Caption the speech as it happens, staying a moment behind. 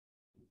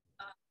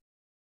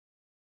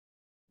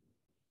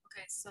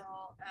Okay, so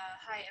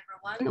hi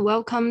everyone.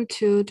 Welcome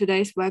to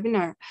today's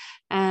webinar.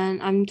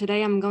 And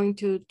today I'm going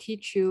to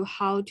teach you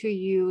how to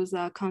use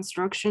a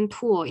construction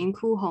tool in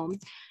Coohom.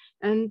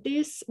 And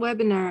this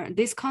webinar,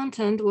 this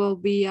content will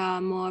be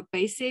more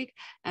basic.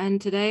 And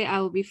today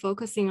I will be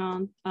focusing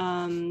on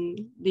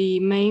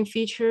the main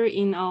feature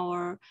in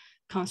our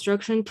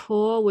construction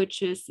tool,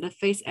 which is the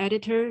face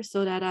editor,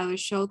 so that I will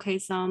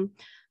showcase some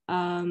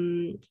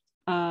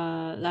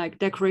like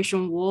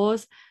decoration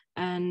walls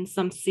and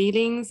some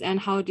ceilings and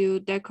how to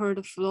decor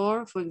the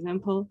floor, for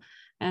example.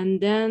 And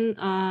then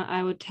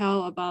I would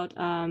tell about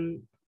how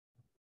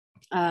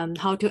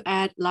to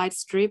add light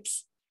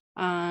strips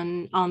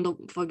on the,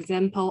 for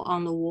example,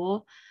 on the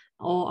wall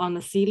or on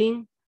the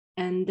ceiling.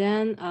 And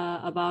then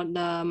about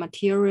the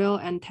material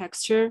and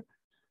texture.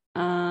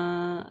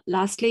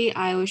 Lastly,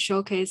 I will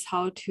showcase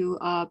how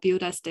to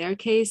build a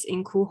staircase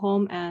in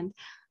Coohom and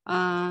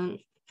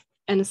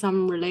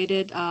some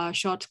related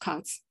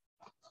shortcuts.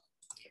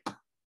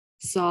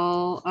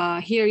 So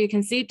here you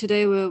can see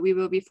today we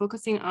will be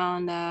focusing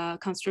on the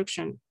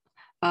construction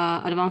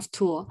advanced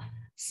tool.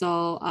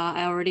 So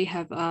I already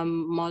have a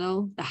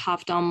model, the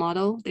half-down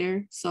model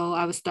there. So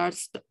I will start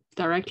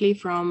directly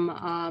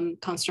from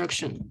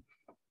construction.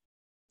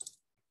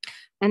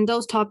 And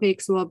those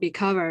topics will be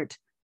covered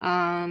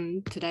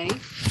today.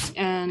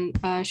 And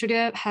should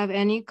you have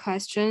any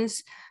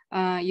questions,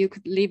 you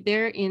could leave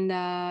there in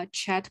the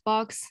chat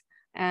box.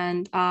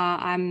 And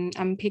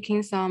I'm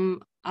picking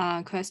some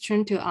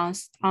question to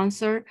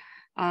answer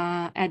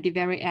at the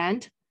very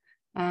end.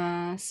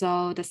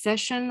 So the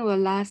session will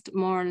last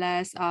more or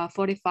less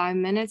 45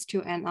 minutes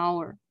to an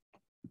hour.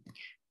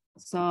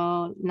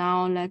 So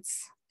now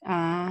let's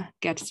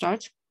get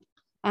started.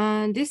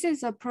 This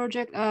is a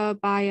project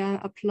by an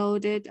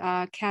uploaded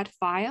CAD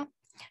file,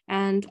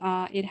 and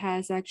it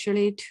has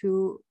actually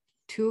two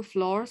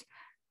floors.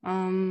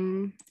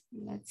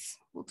 Let's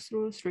walk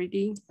through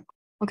 3D.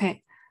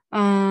 Okay,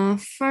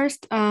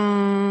 first,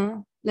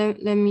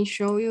 let me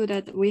show you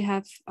that we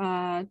have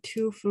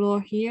 2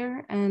 floors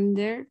here and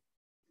there.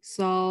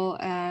 So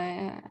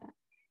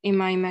in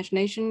my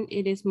imagination,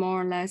 it is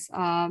more or less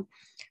a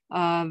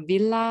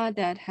villa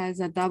that has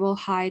a double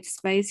height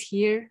space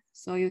here.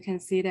 So you can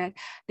see that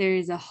there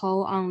is a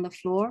hole on the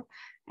floor.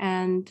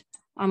 And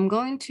I'm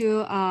going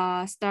to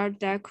start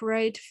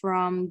decorate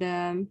from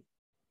the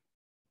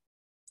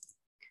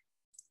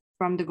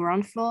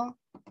ground floor.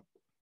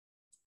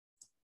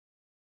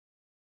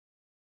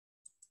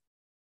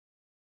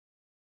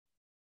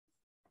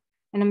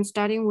 And I'm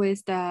starting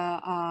with the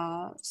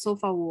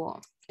sofa wall,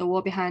 the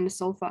wall behind the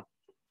sofa.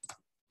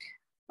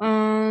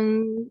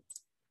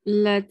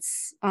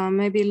 Let's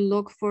maybe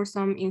look for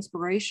some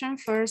inspiration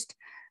first.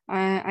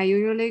 I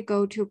usually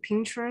go to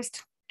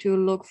Pinterest to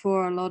look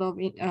for a lot of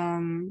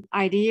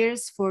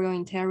ideas for your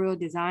interior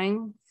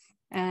design.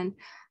 And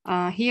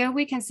here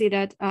we can see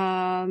that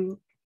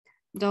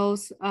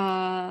those,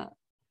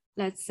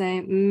 let's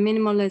say,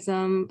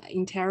 minimalism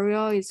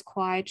interior is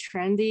quite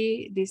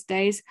trendy these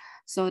days,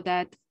 so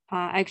that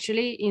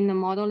actually in the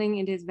modeling,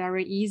 it is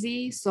very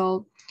easy.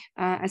 So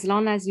as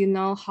long as you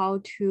know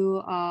how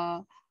to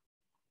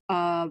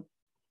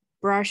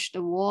brush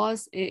the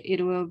walls,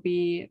 it will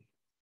be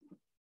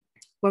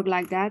work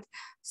like that.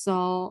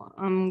 So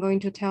I'm going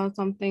to tell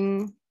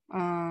something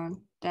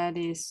that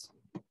is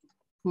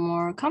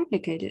more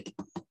complicated.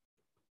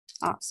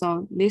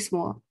 So this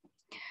wall,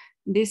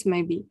 this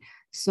may be.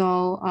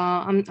 So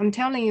I'm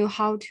telling you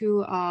how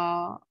to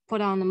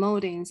put on the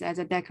moldings as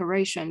a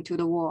decoration to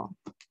the wall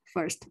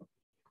first.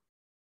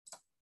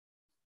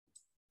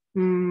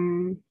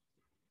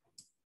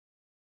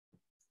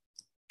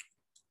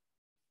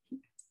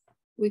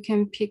 We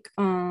can pick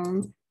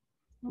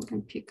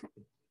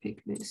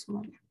pick this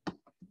one.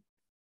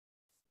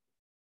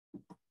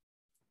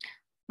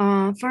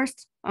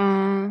 First,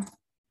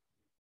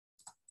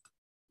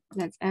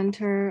 let's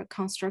enter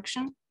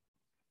construction.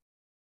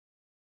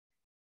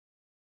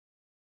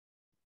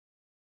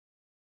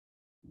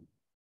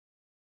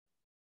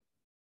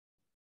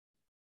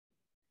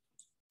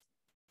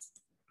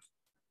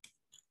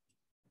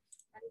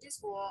 This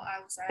wall,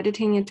 I was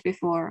editing it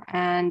before,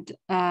 and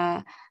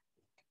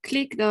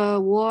click the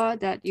wall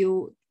that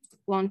you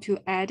want to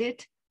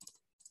edit,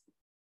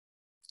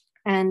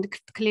 and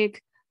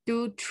click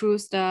to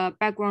choose the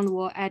background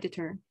wall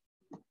editor.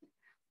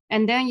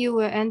 And then you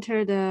will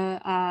enter the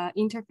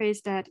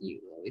interface that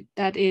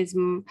is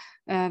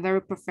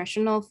very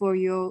professional for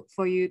you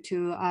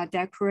to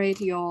decorate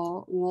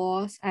your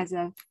walls as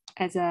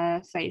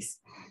a face.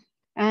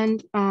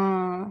 And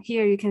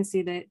here you can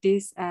see that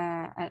this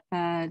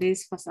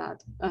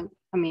facade,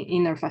 I mean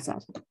inner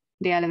facade,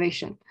 the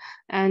elevation.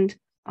 And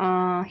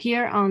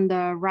here on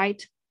the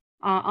right,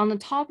 on the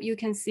top, you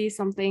can see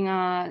something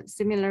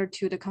similar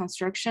to the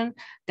construction,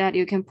 that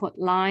you can put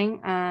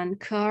line and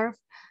curve,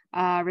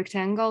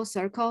 rectangle,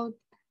 circle,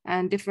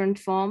 and different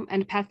form,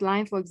 and path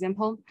line, for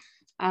example,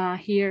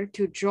 here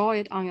to draw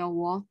it on your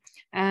wall.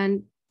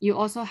 And you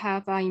also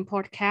have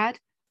import CAD,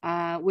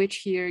 which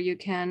here you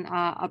can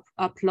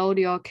upload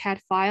your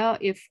CAD file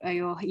if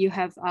you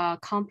have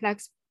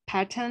complex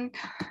pattern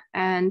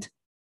and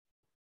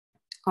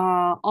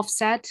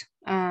offset,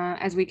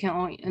 as we can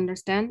all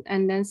understand,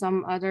 and then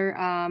some other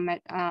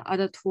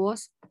other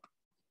tools.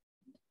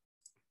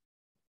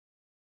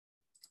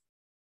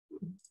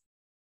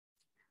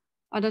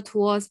 Other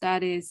tools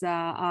that is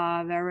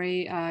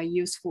very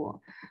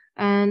useful.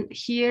 And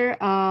here,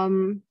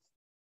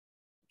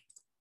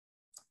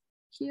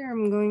 here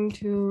I'm going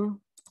to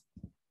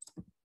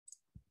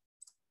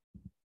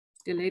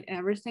delete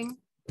everything.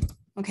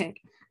 Okay,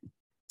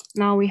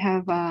 now we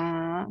have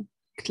a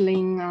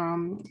clean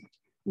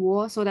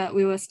wall, so that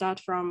we will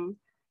start from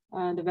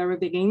the very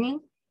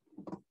beginning.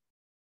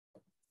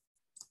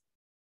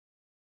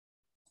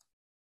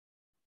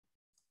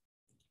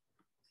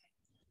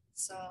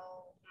 So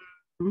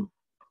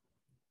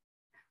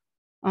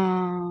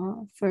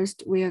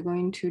first we are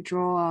going to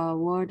draw a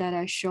wall that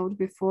I showed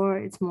before.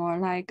 It's more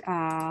like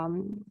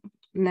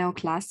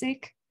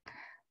neoclassic.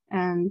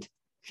 And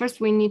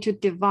first we need to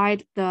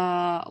divide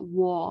the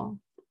wall.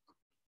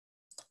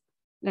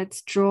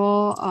 Let's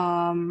draw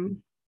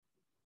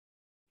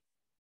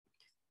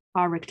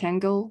a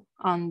rectangle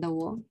on the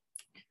wall.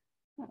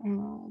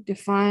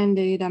 Define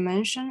the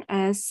dimension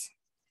as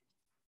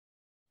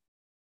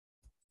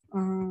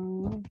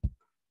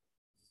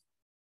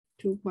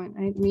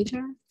 2.8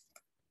 meter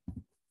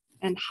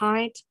and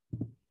height.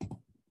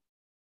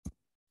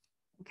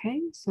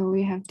 Okay, so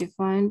we have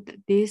defined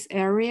this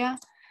area,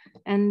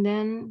 and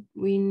then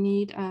we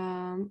need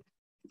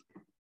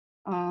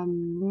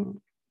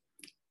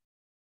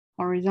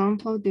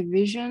horizontal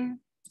division,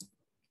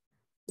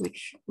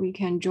 which we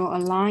can draw a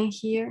line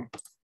here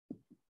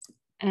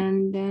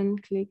and then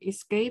click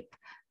escape.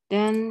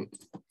 Then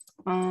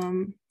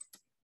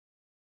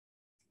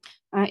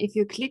if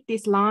you click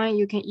this line,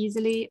 you can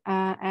easily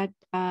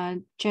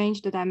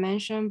change the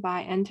dimension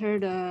by enter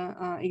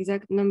the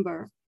exact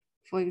number.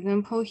 For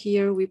example,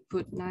 here we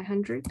put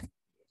 900,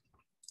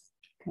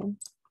 okay,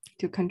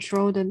 to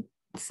control the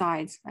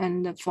size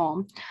and the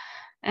form.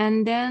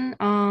 And then,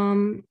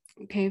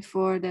 okay,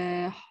 for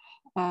the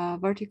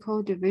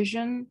vertical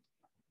division,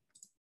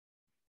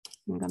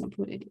 I'm gonna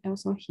put it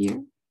also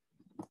here.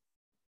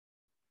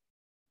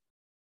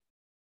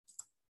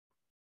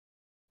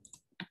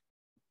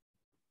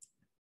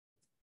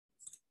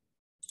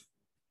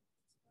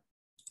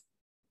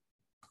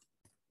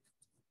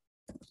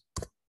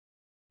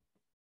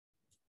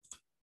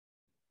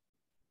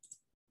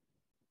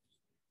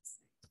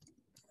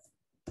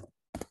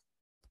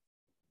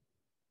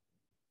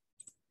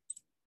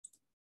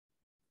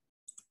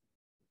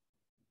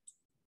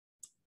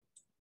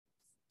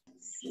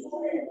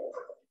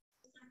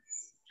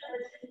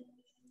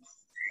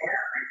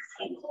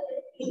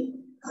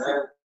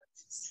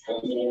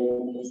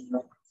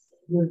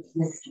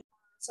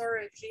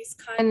 Sorry, please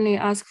kindly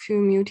ask to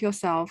mute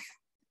yourself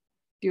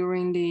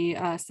during the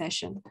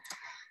session.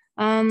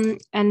 And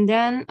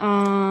then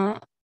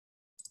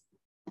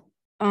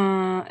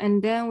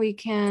we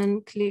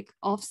can click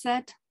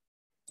offset.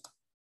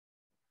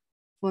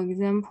 For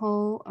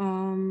example,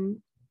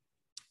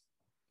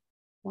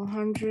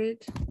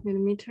 100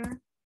 millimeter.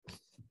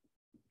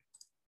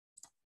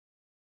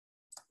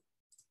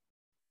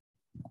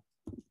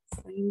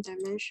 Same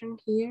dimension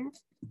here.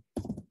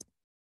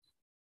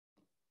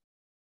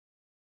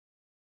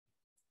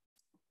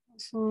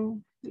 So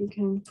you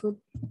can put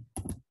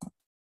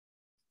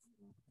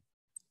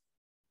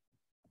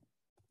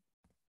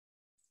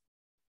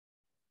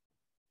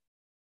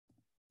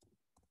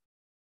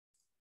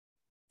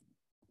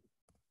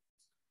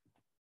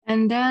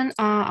and then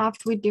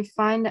after we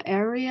define the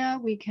area,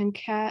 we can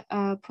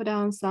put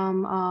on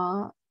some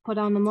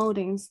the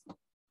moldings.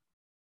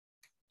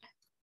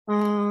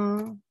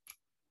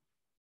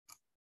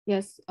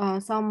 Yes,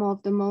 some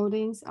of the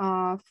moldings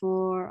are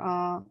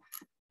for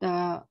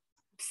the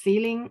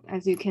ceiling,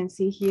 as you can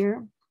see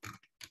here,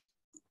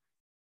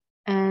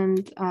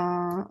 and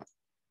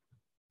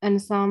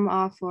some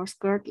are for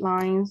skirt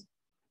lines.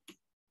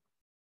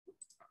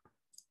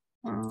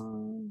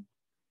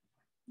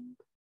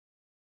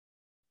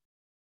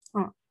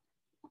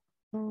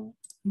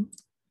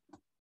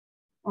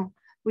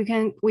 We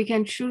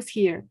can choose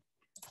here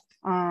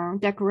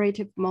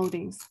decorative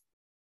moldings,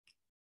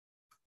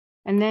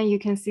 and then you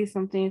can see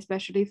something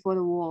especially for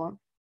the wall.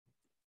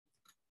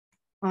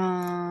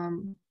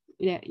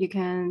 Yeah, you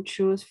can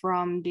choose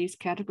from this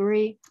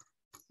category,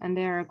 and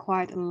there are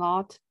quite a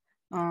lot,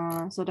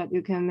 so that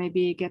you can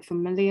maybe get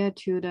familiar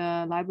to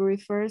the library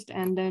first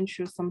and then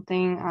choose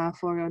something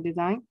for your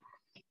design.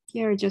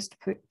 Here, just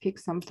pick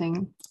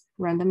something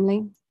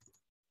randomly.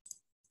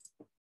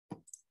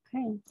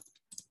 Okay.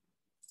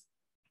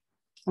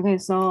 Okay,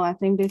 so I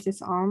think this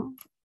is on,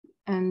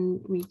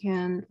 and we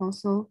can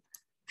also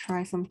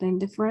try something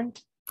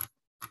different.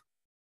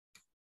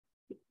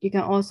 You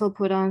can also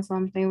put on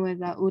something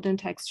with a wooden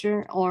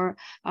texture, or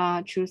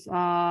choose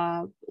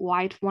a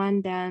white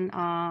one, then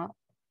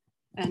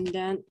and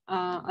then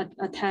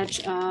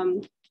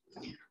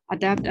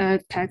adapt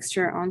a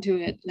texture onto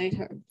it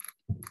later.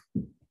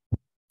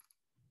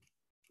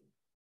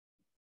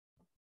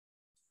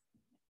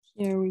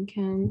 Here we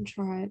can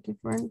try a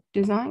different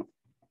design.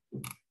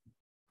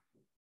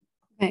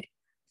 Okay,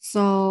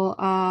 so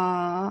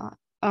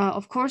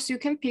of course you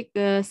can pick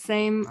the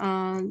same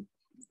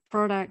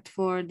product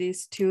for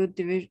these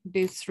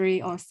these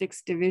 3 or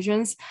 6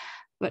 divisions,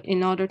 but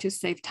in order to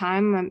save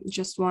time, I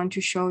just want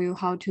to show you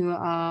how to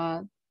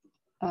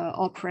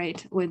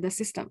operate with the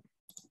system.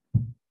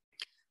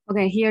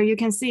 Okay, here you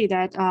can see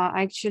that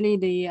actually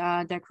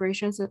the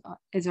decorations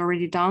is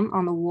already done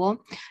on the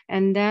wall,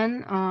 and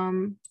then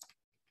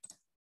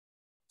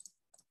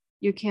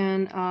you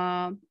can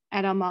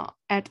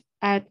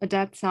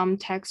adapt some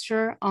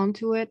texture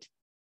onto it.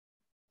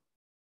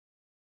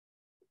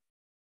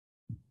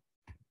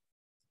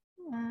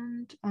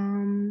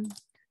 And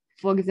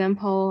for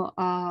example,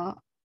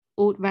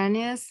 wood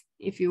veneers,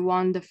 if you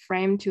want the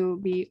frame to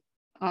be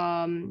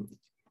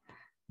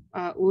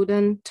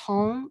wooden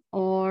tone,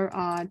 or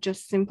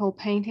just simple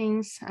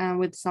paintings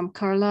with some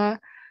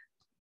color.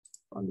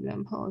 For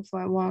example, if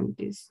I want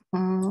this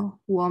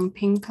warm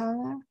pink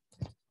color,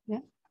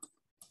 yeah,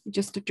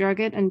 just drag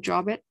it and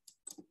drop it.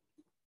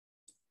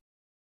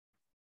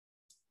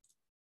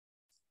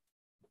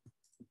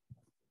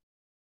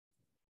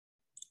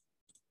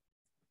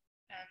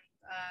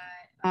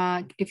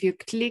 And if you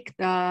click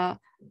the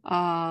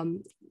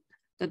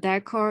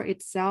decor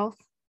itself,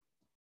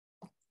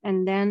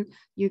 and then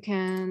you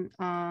can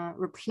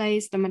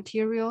replace the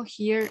material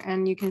here,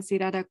 and you can see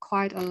that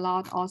quite a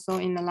lot also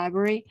in the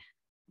library.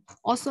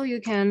 Also,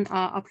 you can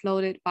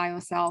upload it by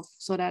yourself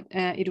so that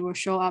it will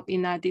show up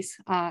in this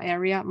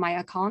area, my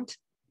account.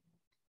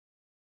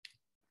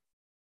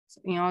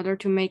 So in order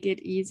to make it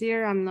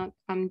easier,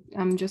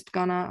 I'm just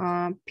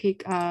gonna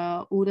pick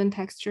a wooden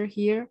texture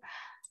here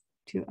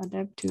to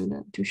adapt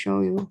to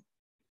show you.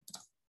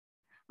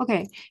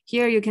 Okay,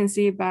 here you can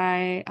see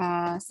by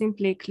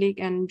simply click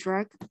and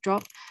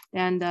drop,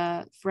 then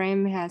the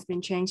frame has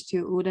been changed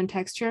to wooden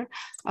texture.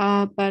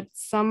 But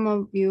some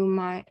of you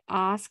might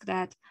ask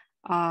that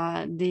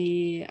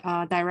the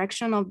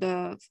direction of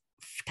the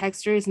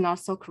texture is not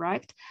so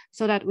correct,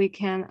 so that we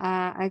can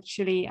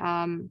actually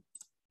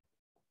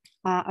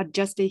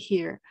adjust it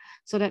here,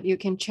 so that you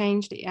can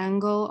change the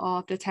angle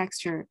of the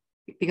texture,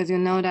 because you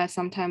know that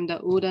sometimes the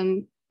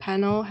wooden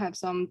panel have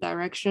some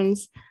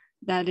directions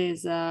that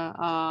is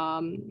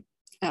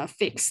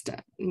fixed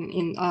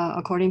in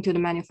according to the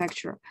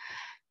manufacturer.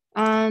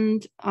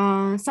 And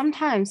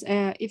sometimes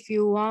if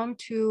you want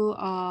to,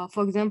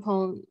 for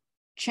example,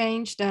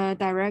 change the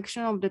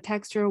direction of the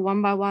texture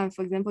one by one,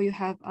 for example, you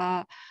have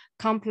a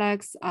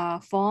complex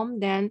form,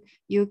 then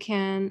you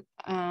can,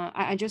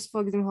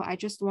 for example, I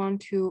just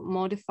want to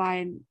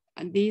modify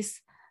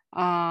this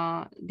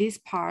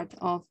part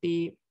of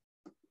the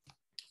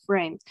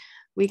frame.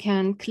 We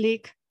can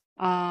click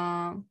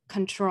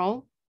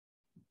Control,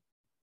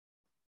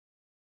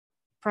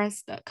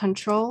 press the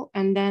Control,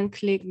 and then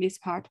click this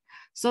part,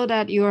 so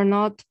that you are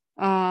not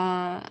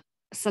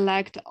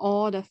select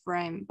all the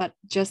frame, but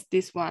just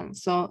this one.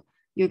 So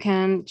you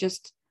can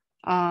just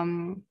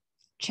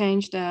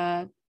change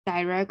the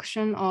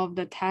direction of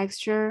the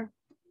texture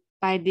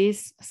by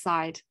this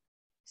side.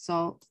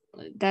 So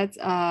that's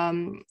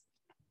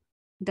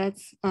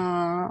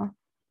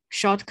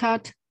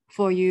shortcut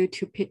for you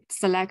to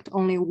select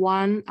only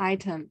one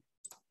item.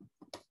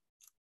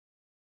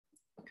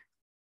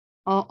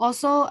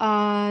 Also,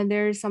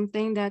 there is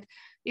something that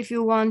if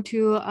you want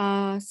to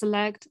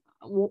select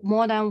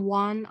more than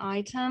one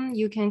item,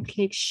 you can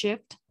click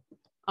Shift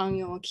on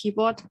your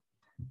keyboard.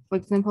 For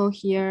example,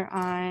 here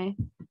I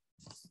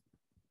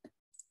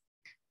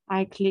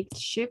clicked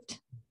Shift,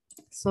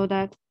 so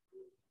that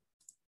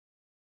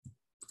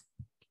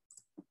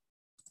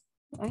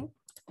right?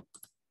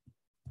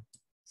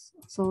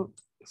 So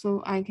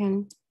I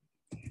can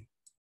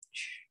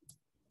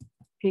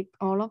pick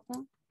all of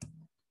them.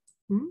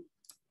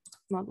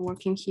 Not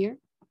working here.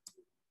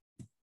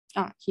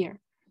 Here.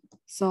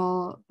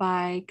 So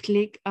by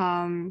click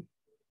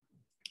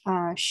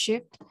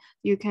Shift,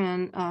 you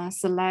can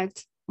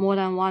select more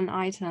than one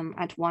item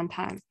at one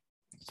time.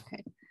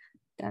 Okay,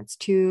 that's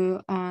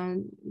to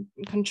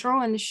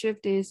Control and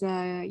Shift is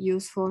a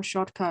useful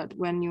shortcut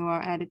when you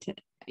are editing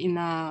in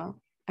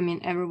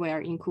everywhere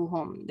in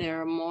Coohom.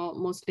 They're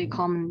mostly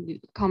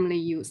commonly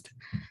used.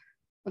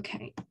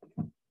 Okay.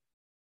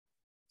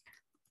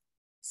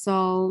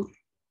 So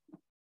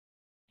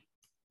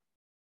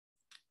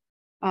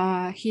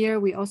here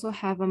we also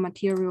have a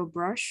material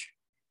brush,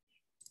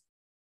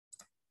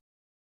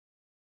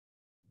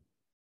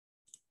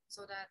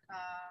 so that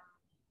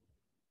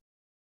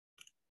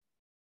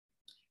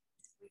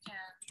we can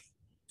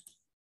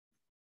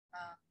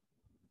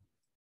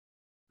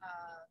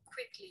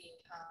quickly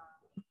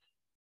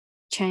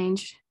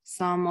change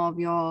some of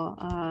your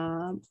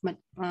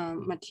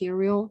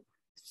material,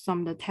 some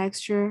of the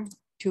texture,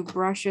 to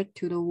brush it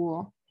to the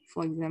wall,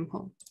 for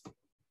example.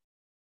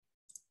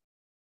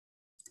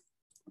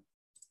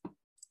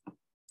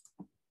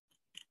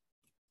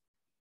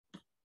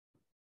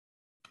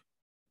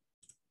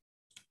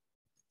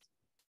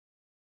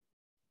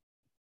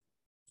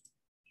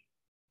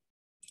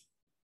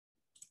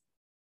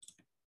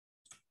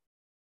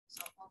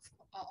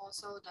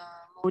 also the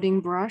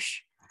molding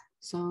brush.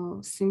 So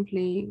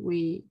simply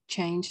we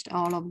changed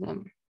all of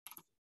them.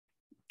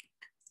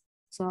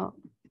 So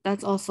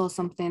that's also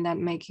something that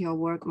make your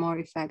work more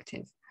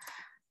effective.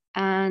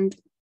 And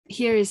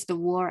here is the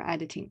wall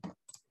editing.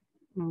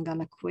 I'm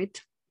gonna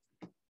quit,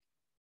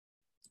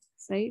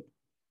 save,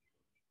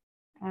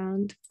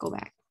 and go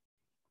back.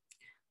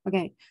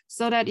 Okay,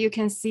 so that you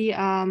can see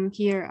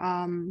here,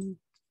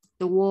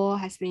 the wall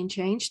has been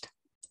changed.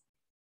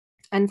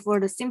 And for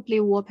the simply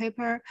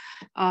wallpaper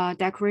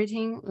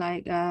decorating,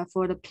 like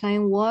for the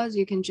plain walls,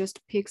 you can just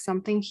pick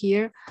something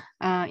here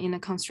in the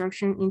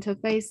construction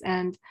interface.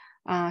 And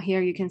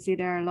here you can see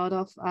there are a lot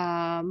of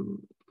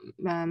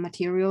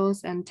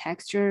materials and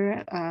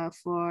texture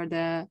for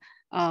the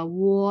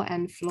wall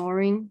and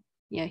flooring.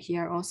 Yeah,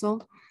 here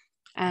also.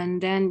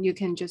 And then you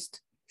can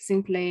just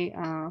simply,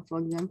 for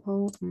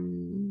example,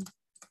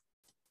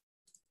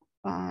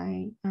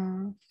 by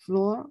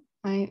floor,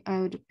 I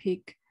would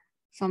pick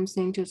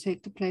something to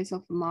take the place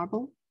of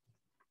marble.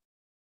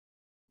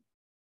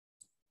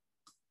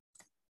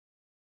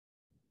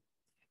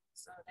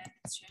 So then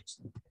it's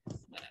changed,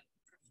 but I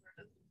prefer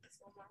the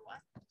former one.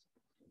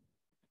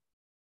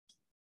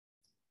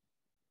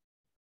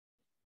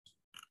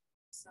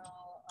 So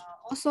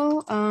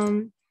also,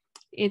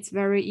 it's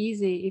very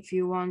easy if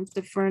you want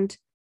different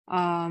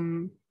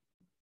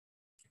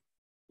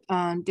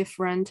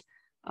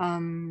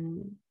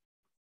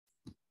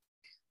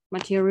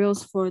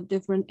materials for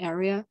different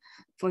area.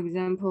 For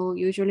example,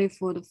 usually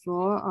for the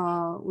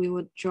floor, we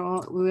would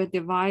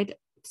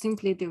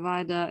simply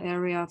divide the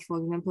area, for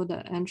example,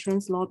 the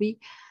entrance lobby,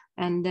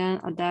 and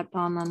then adapt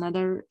on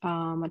another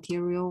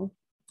material.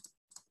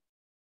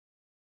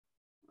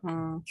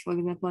 For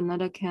example,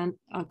 another kind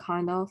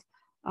of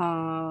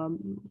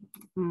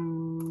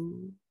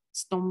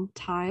stone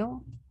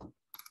tile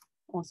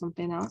or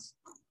something else.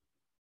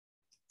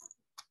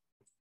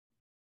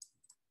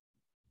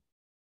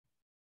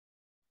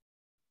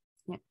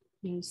 Yeah,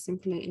 use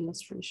simply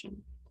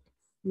illustration.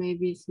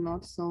 Maybe it's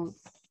not so.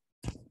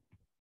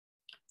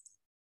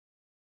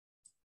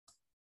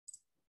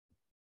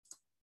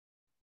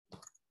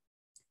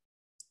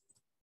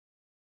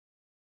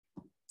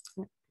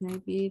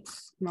 Maybe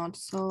it's not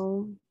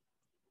so.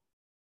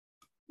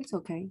 It's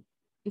okay.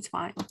 It's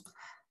fine.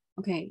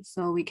 Okay,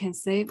 so we can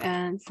save.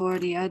 And for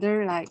the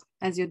other, like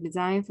as you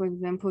design, for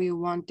example, you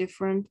want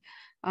different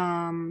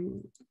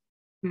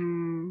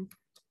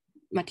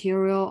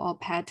material or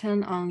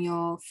pattern on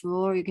your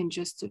floor, you can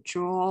just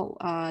draw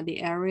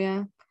the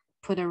area,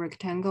 put a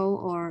rectangle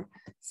or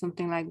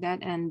something like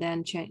that, and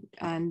then change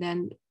and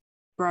then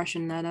brush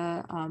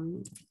another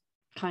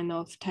kind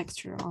of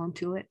texture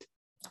onto it.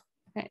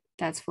 Okay,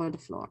 that's for the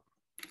floor.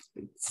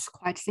 It's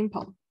quite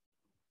simple.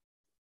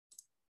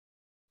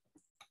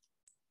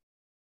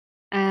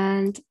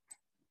 And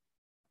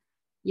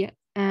yeah,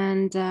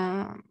 and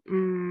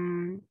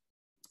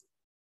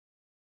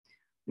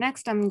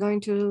next I'm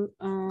going to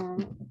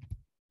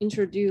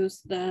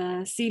introduce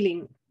the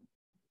ceiling.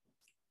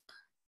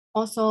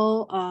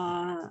 Also,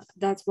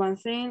 that's one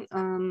thing,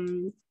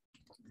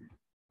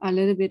 a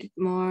little bit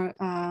more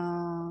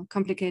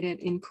complicated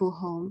in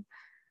Coohom.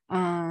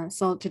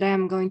 So today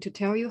I'm going to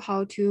tell you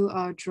how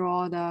to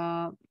draw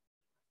the,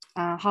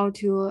 how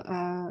to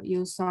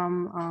use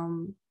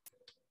some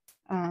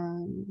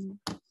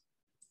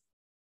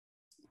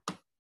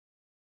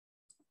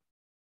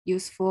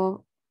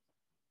useful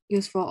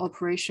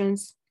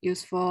operations,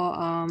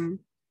 useful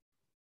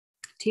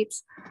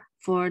tips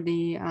for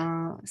the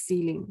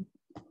ceiling.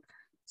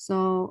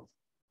 So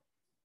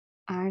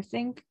I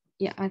think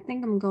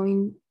I'm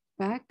going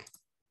back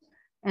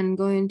and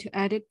going to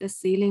edit the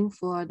ceiling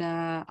for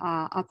the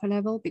upper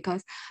level,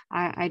 because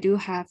I do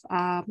have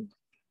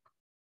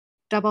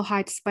double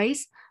height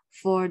space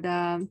for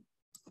the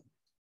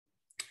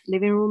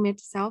living room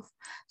itself.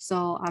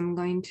 So I'm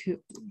going to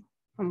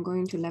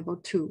level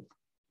 2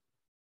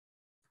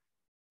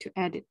 to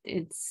edit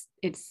its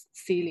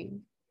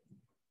ceiling.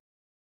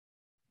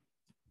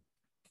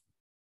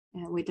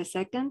 Wait a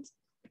second.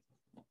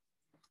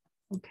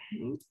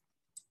 Okay.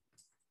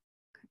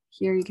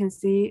 Here you can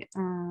see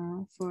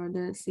for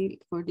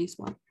this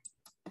one.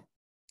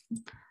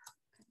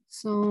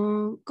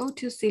 So go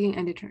to ceiling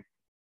editor.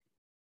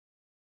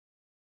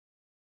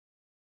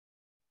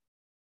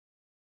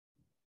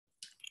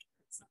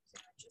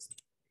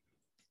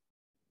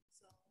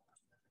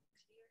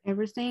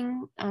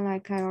 Everything,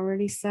 like I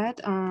already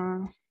said,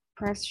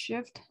 press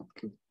shift,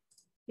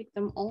 pick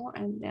them all,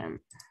 and then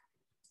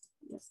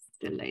just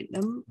delete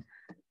them.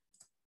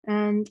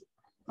 And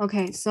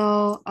okay,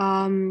 so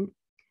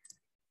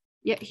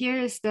yeah, here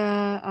is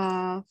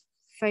the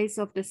face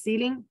of the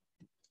ceiling,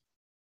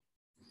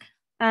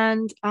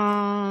 and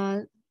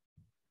I'm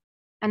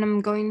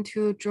going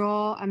to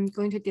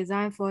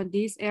design for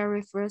this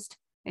area first.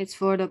 It's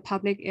for the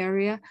public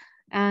area,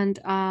 and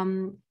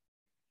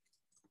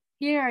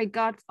here I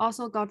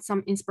also got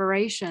some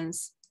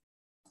inspirations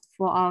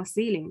for our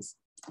ceilings.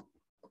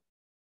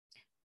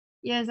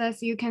 Yes,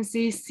 as you can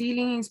see,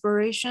 ceiling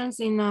inspirations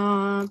in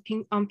on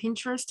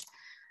Pinterest.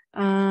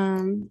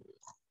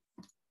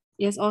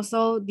 Yes,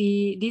 also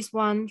this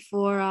one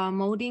for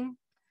molding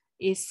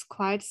is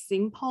quite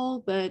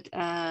simple, but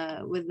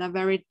with a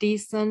very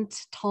decent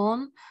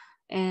tone.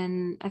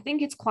 And I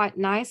think it's quite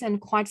nice and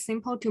quite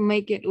simple to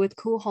make it with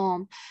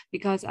Coohom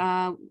because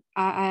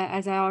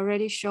as I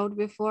already showed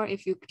before,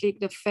 if you click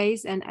the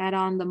face and add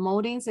on the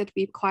moldings, it'd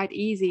be quite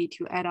easy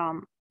to add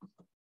on.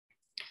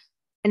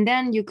 And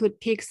then you could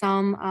pick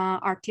some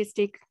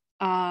artistic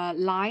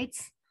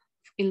lights,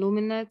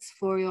 illuminates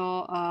for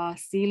your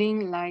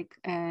ceiling.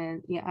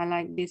 Yeah, I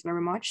like this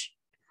very much.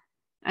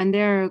 And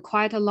there are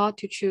quite a lot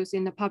to choose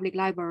in the public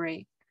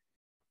library.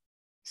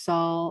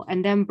 So,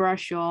 and then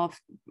brush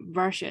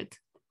it.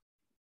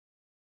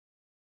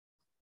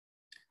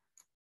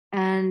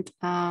 And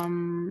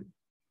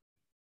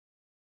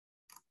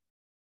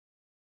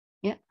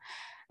yeah.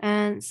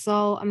 And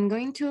so I'm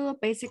going to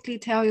basically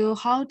tell you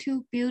how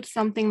to build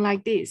something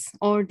like this,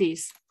 or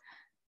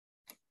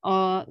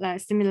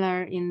like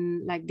similar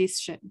in like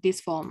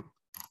this form.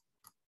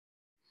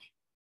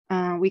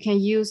 We can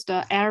use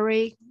the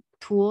array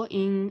tool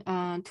in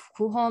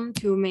Coohom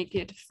to make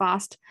it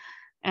fast.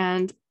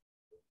 And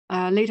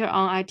later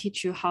on, I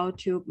teach you how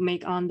to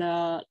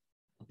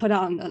put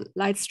on the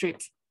light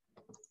strips.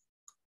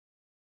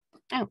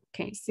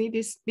 Okay, see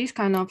this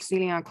kind of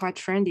ceiling are quite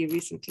trendy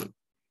recently.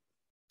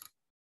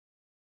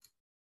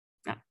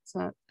 Yeah,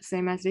 so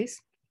same as this.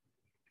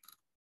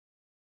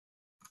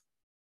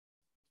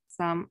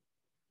 Some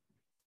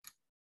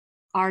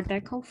art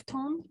deco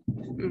tone.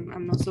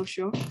 I'm not so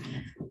sure.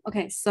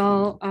 Okay,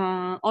 so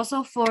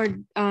also for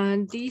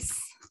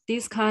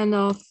this kind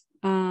of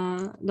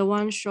the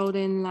one showed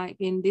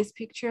in this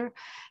picture,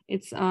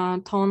 it's a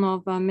tone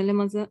of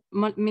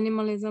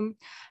minimalism,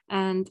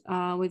 and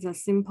with a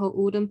simple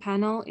wooden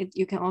panel,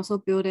 you can also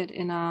build it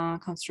in a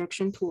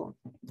construction tool.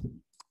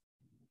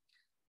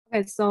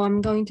 Okay, so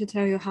I'm going to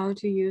tell you how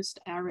to use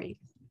the array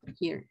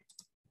here.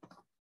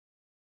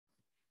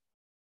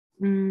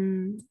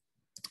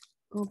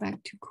 Go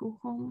back to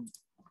Coohom.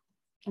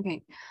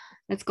 Okay,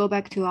 let's go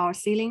back to our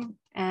ceiling.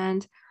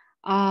 And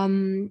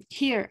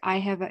here I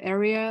have an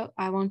area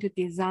I want to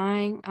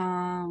design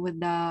with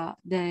the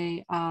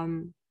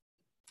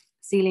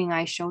ceiling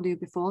I showed you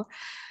before.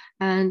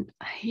 And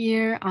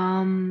here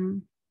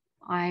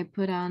I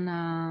put on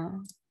a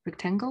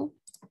rectangle.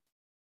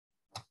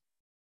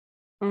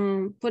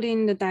 Put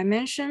in the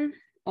dimension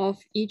of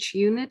each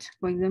unit,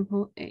 for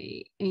example,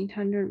 a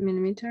 800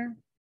 millimeter.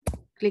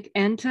 Click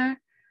enter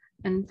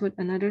and put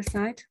another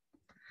side.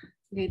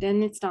 Okay,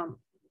 then it's done.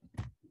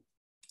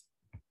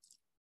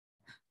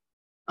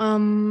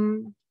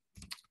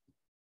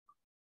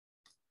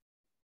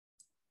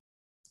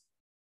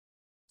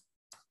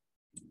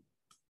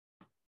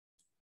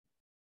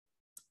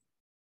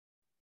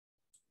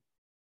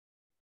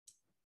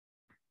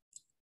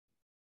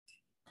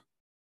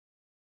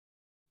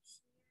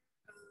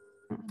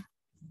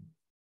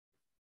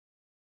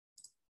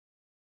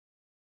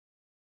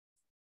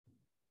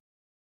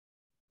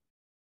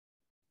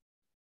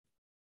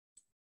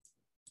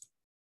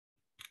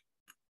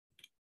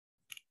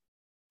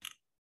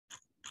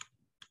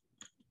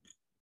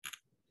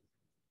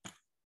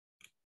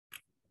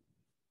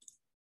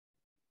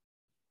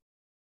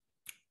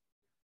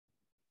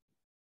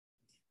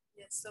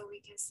 So we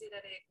can see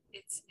that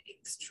it's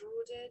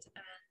extruded,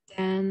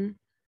 and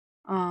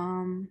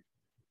then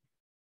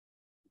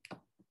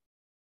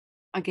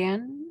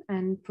again,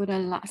 and put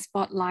a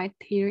spotlight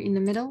here in the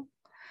middle.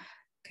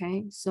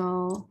 Okay,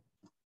 so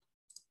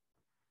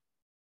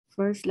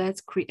first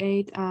let's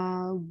create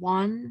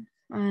one,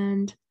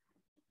 and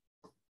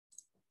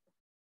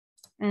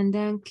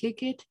then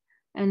click it,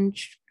 and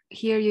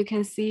here you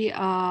can see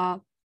a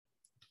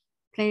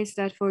place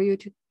that for you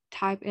to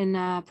type in,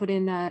 put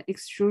in the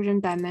extrusion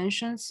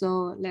dimension.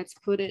 So let's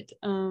put it,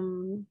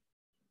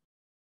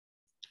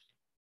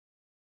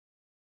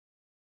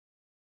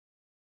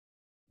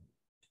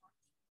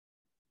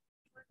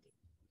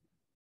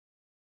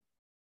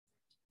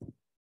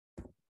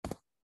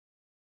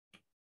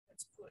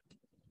 let's put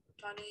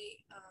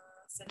 20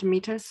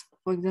 centimeters,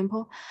 for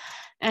example,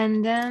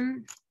 and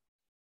then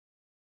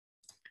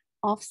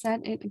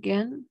offset it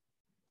again,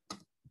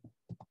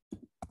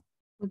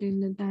 put in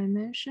the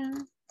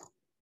dimension.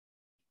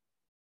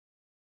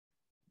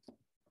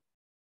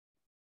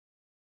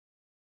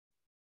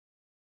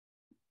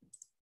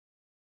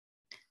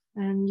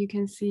 And you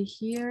can see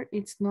here,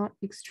 it's not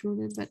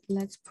extruded, but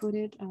let's put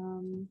it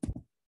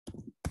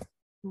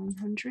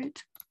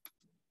 100.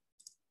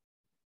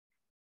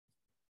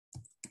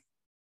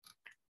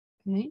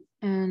 Okay,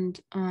 and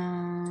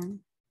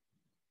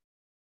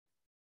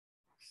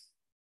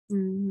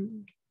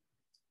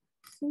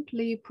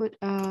simply put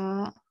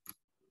a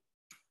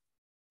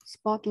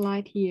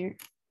spotlight here.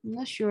 I'm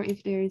not sure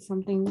if there is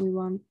something we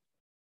want.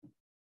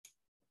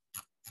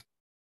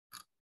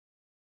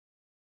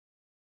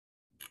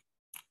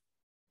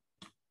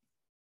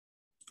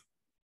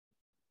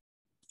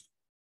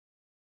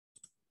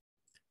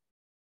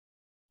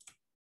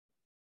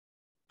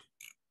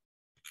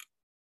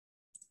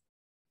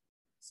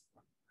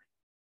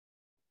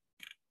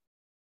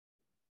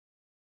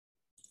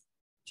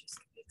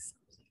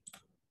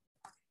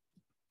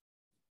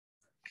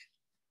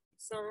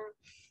 So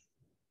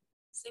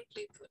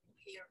simply put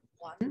here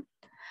 1.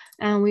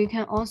 And we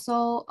can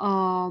also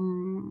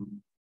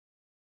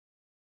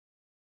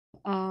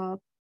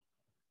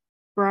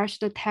brush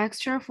the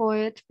texture for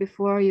it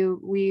before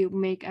we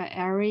make an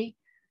array.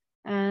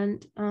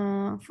 And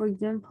for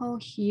example,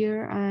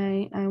 here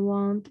I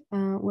want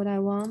what I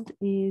want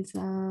is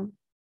a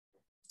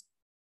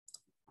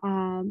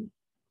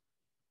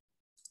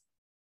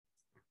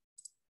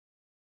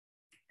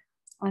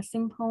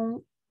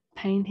simple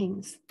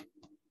paintings,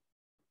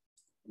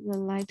 the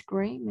light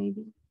gray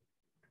maybe,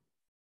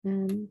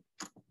 and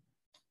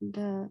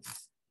the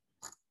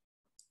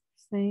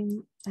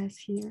same as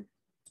here.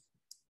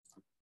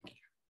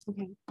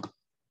 Okay.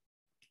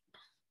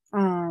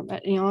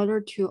 But in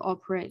order to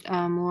operate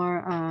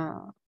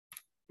more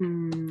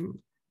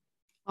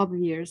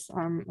obvious,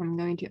 I'm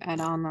going to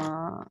add on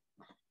a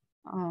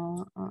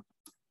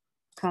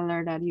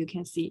color that you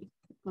can see.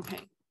 Okay,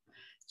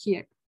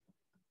 here.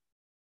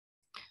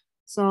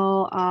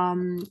 So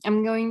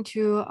I'm going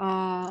to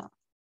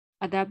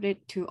adapt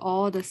it to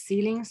all the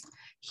ceilings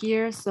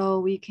here, so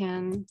we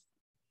can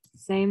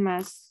same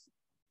as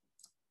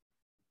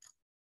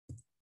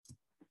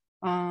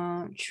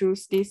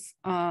choose this,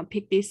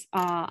 pick this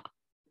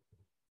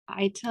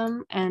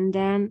item, and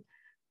then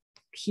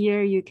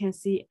here you can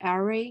see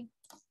array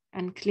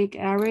and click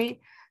array,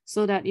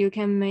 so that you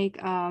can make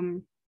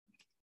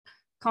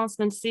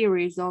constant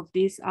series of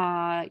this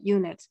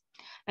unit.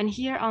 And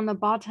here on the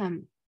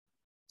bottom,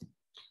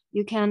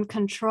 you can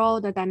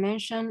control the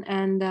dimension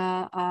and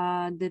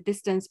the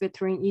distance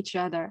between each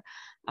other.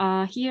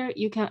 Here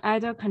you can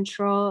either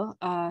control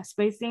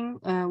spacing,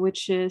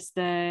 which is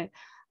the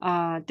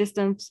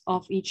distance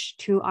of each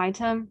 2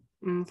 items.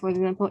 For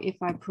example,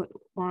 if I put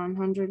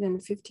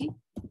 150,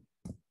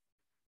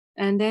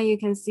 and then you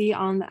can see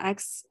on the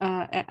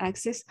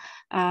axis,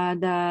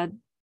 the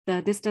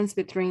distance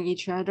between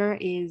each other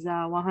is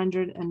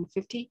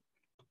 150.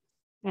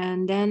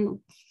 And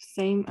then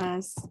same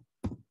as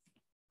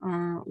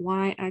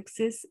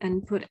y-axis,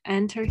 and put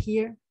enter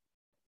here.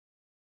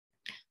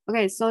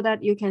 Okay, so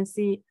that you can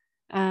see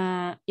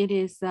it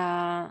is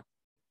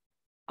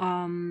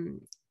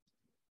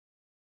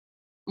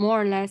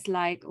more or less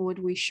like what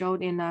we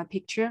showed in the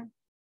picture.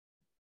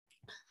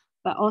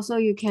 But also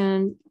you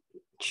can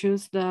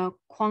choose the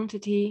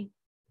quantity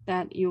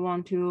that you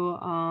want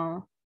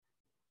to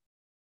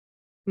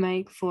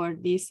make for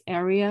this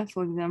area,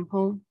 for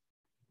example.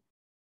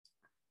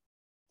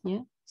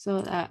 Yeah,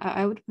 so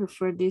I would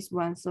prefer this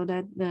one, so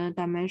that the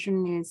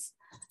dimension is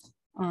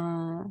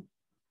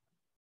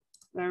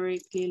very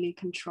clearly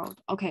controlled.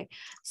 Okay,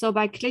 so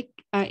by click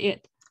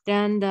it,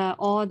 then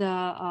all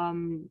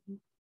the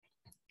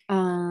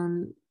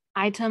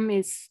item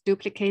is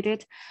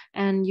duplicated,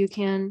 and you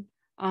can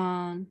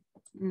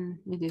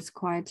it is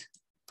quite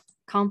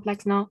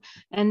complex now,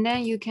 and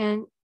then you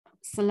can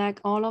select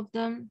all of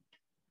them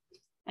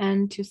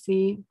and to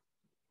see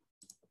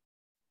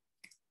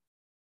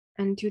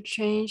and to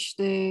change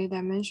the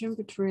dimension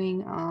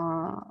between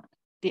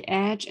the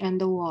edge and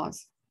the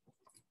walls.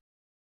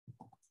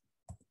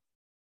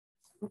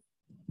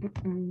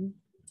 No,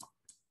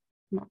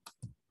 no.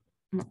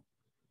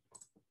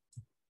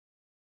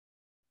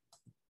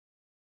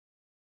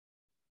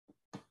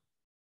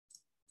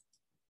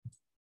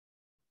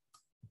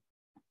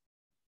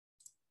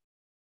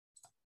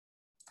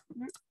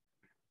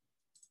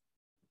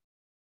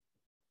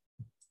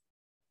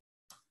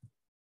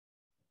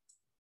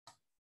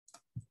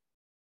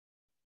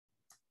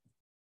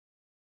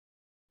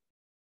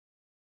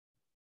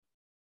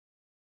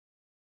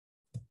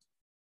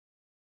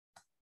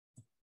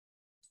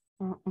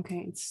 Oh,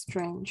 okay, it's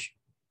strange.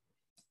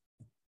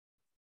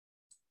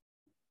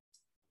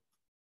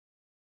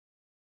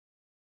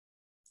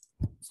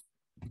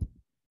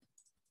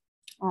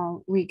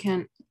 Oh, we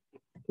can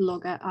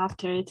look at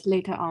after it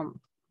later on.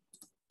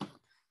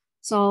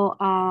 So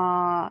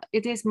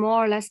it is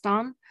more or less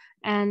done.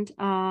 And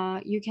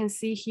you can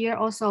see here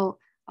also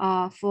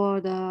for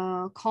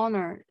the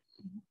corner,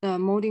 the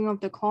molding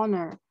of the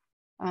corner,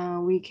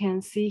 we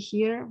can see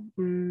here.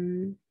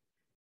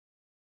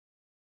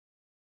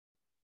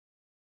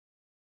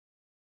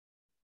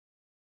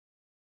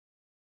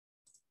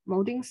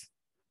 Moldings.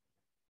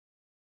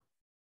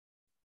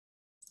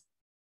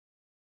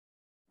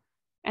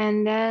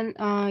 And then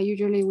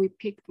usually we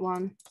pick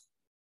one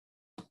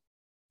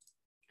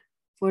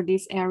for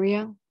this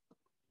area.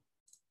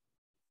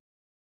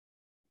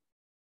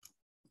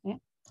 Yeah.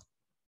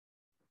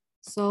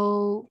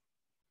 So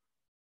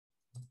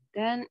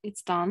then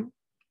it's done.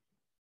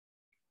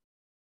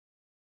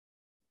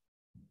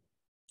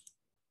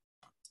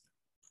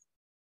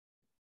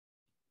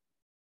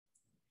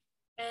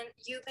 And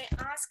you may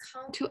ask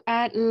how to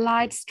add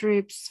light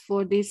strips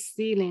for this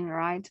ceiling,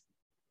 right?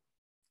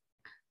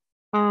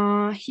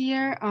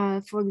 Here,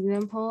 for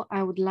example,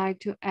 I would like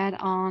to add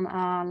on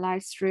a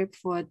light strip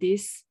for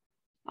this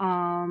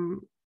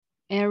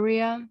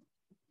area.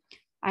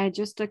 I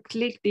just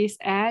click this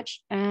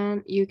edge,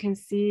 and you can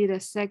see the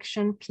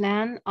section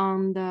plan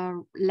on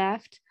the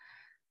left.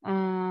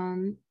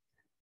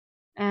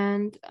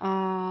 And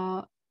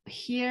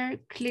here,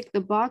 click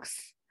the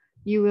box.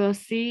 You will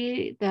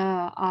see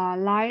the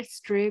light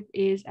strip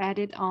is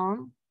added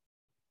on.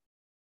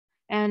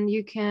 And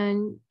you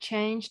can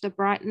change the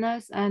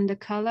brightness and the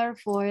color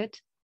for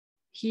it.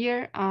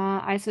 Here,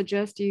 I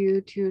suggest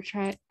you to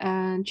try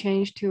and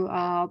change to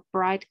a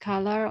bright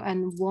color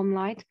and warm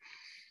light.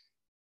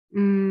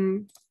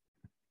 Then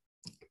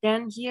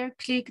here,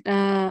 click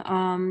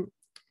the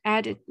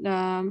edit.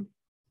 I'm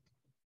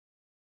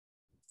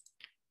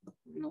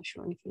not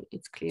sure if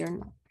it's clear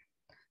now.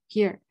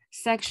 Here,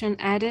 section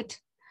edit.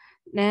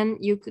 Then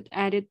you could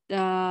edit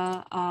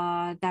the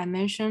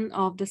dimension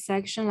of the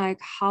section, like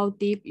how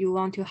deep you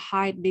want to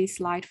hide this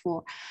light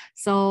for.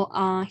 So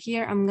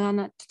here I'm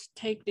gonna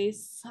take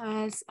this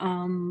as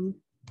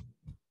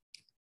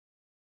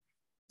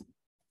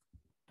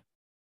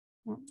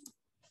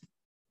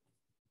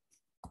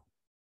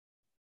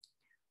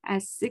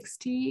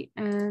 60,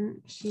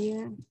 and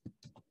here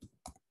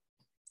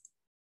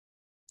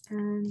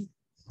and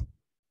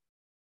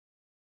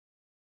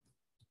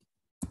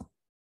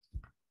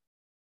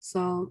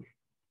so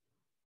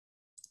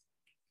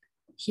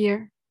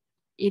here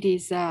it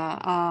is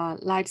a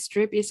light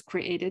strip is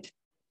created.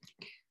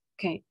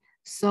 Okay,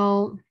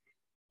 so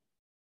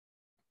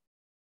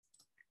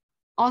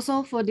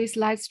also for this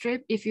light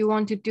strip, if you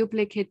want to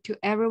duplicate to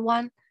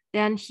everyone,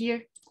 then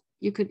here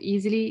you could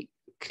easily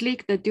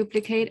click the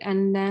duplicate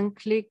and then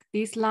click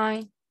this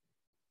line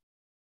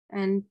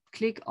and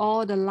click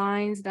all the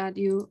lines that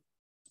you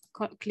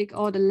click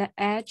all the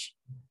edge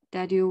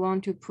that you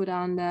want to put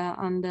on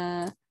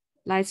the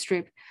light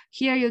strip.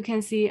 Here you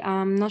can see,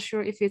 I'm not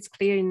sure if it's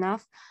clear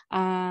enough.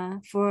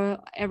 For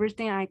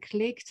everything I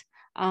clicked,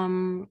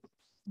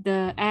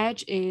 the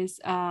edge is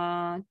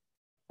the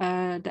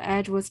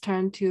edge was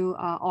turned to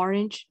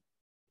orange,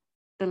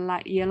 the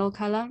light yellow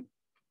color.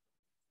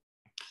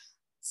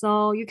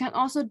 So you can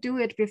also do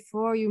it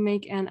before you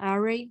make an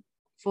array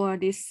for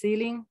this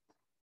ceiling.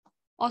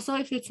 Also,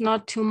 if it's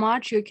not too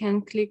much, you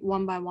can click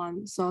one by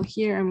one. So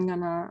here I'm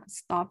gonna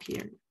stop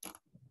here.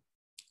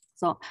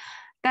 So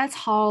that's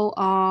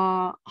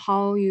how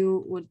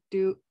you would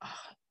do,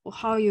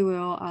 how you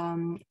will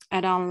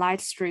add on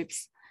light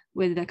strips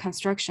with the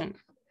construction.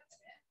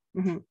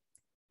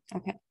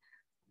 Okay,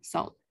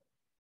 so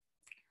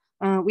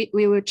we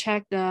will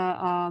check the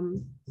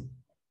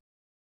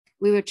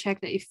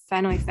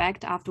final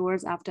effect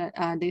afterwards after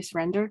this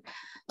render.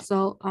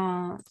 So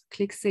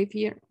click save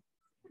here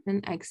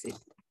and exit.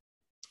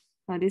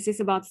 This is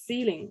about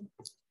ceiling.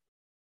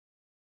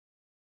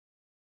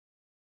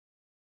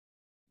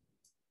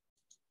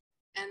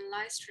 And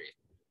light strip.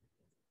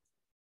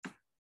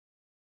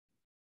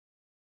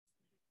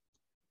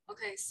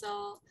 Okay,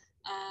 so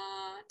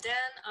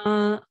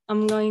then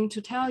I'm going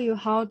to tell you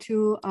how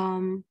to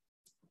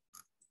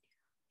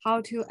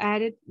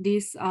edit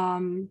this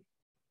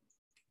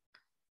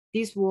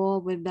this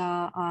wall with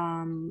the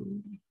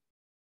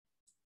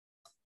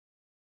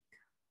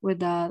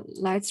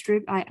light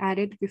strip I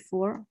added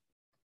before.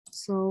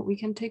 So we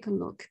can take a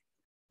look,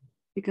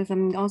 because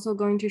I'm also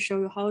going to show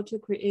you how to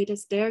create a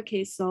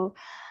staircase. So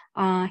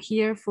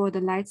here for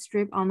the light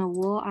strip on the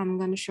wall, I'm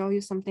going to show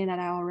you something that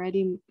I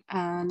already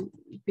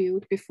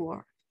built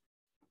before.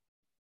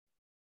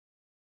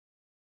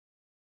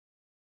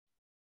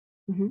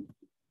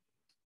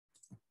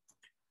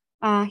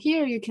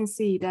 Here you can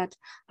see that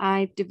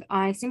I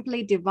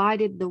simply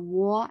divided the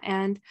wall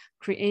and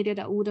created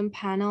a wooden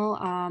panel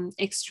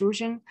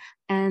extrusion,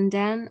 and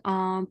then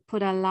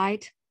put a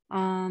light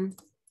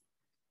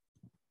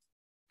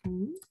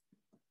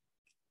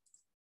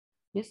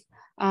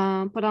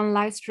put on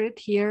light strip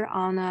here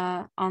on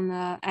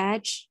the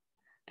edge,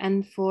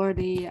 and for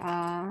the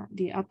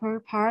upper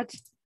part,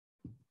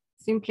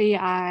 simply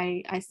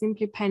I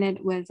simply painted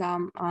with a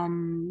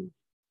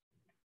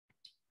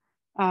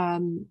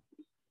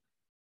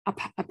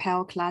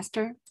pale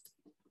cluster.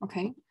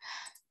 Okay,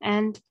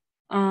 and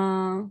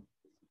I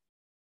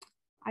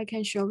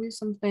can show you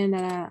something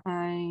that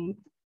I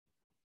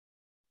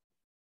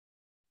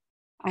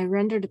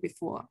rendered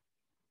before.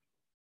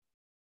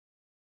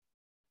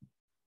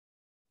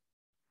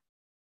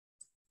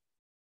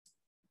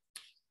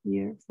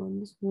 Here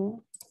from this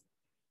wall.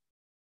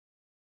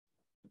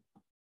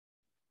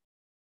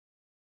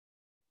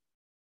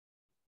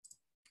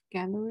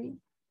 Gallery.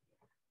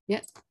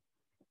 Yeah.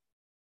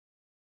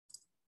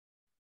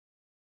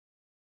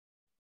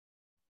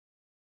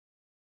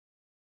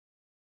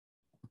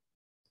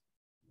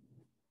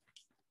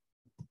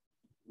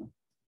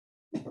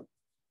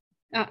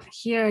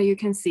 Here you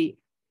can see.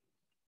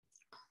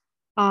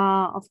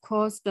 Of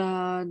course,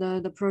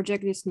 the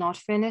project is not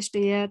finished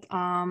yet,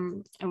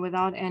 and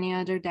without any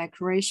other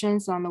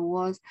decorations on the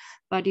walls.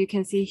 But you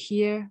can see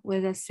here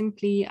with a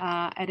simply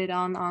added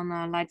on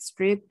a light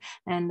strip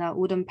and a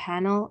wooden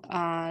panel,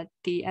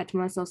 the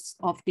atmosphere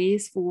of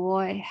this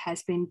wall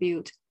has been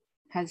built,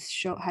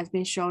 has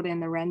been showed in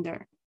the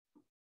render.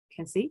 You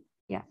can see,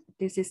 yeah,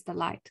 this is the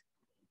light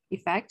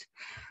effect.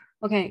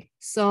 Okay,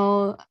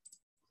 so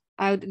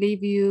I would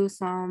leave you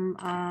some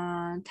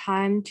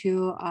time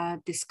to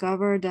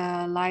discover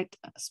the light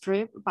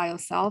strip by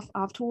yourself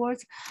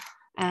afterwards.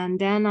 And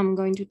then I'm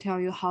going to tell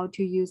you how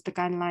to use the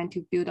guideline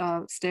to build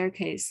a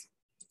staircase.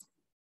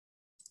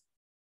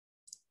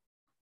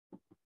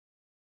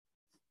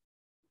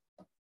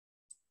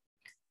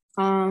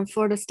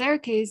 For the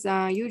staircase,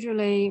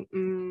 usually,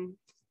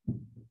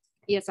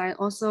 yes, I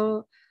was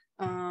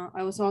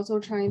also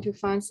trying to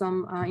find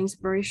some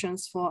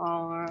inspirations for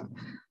our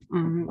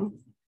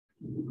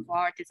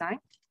design.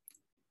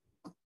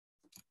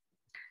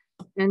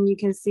 And you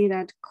can see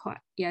that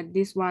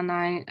this one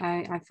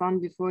I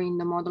found before in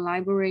the model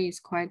library is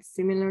quite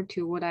similar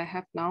to what I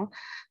have now,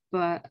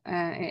 but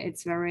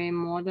it's very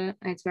modern,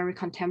 it's very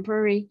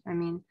contemporary. I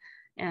mean,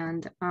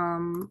 and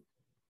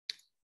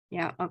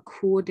yeah, a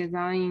cool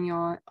design in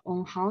your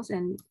own house.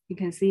 And you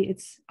can see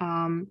it's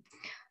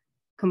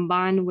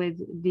combined with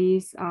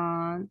this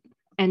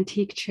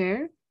antique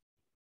chair,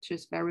 which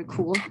is very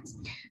cool.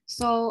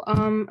 So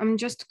I'm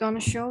just gonna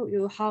show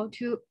you how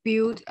to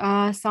build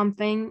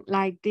something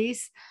like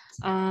this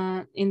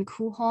in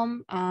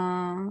Coohom.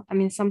 I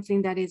mean,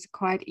 something that is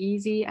quite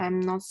easy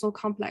and not so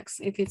complex.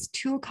 If it's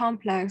too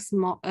complex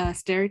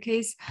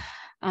staircase,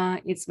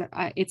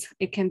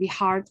 it can be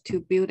hard to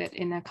build it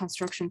in a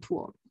construction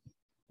tool.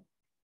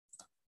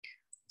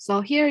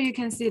 So here you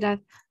can see that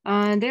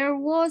there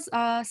was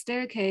a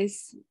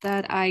staircase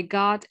that I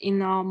got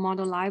in our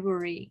model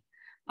library,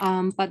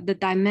 but the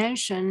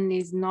dimension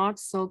is not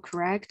so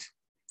correct.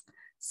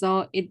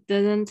 So it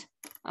doesn't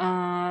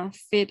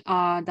fit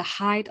the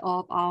height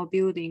of our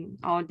building,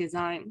 our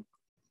design.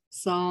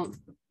 So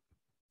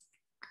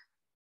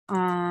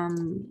I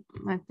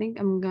think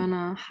I'm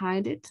gonna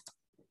hide it.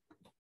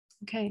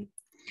 Okay.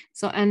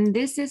 So, and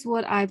this is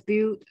what I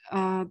built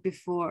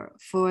before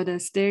for the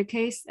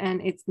staircase,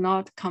 and it's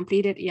not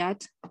completed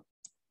yet,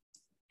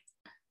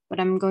 but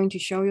I'm going to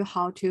show you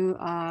how to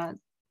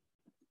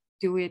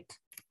do it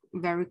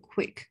very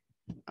quick.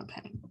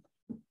 Okay.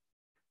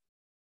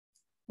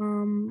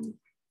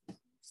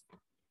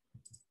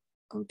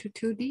 Go to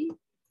 2D.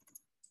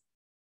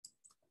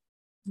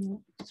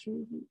 No,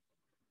 3D.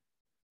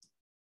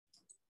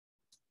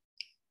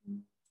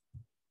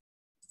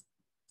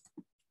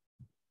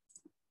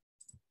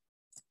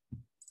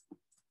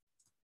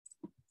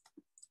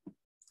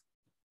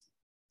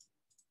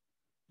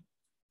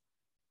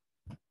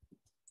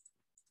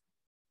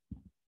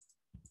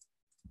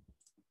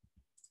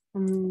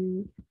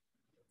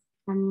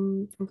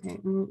 Okay,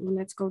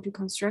 let's go to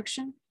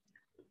construction.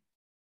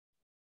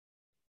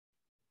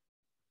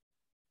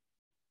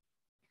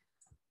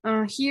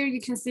 Here you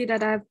can see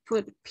that I've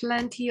put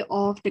plenty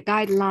of the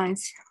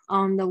guidelines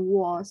on the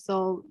wall.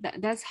 So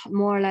that's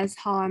more or less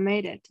how I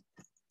made it.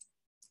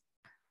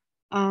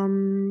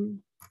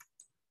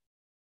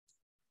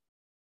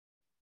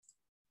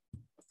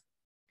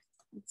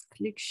 Let's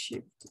click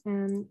Shift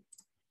and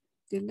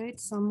delete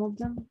some of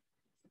them.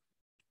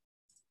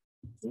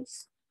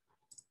 This.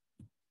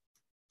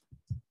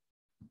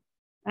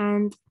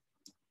 And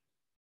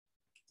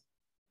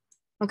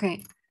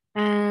okay,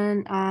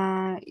 and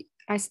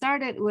I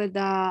started with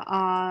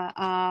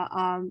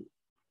a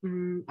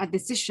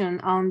decision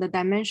on the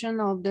dimension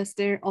of the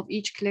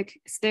each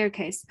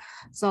staircase.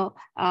 So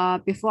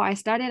before I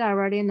started, I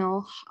already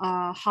know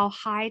how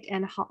high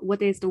and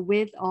what is the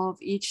width of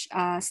each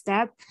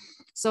step,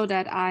 so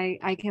that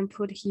I can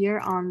put here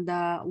on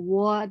the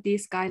wall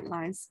these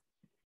guidelines.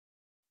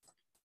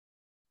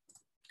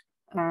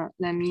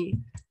 Let me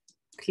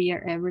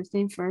clear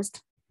everything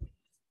first.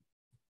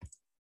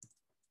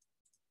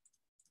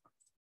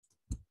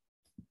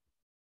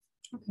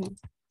 Okay,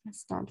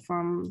 let's start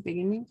from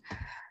beginning.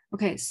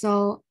 Okay,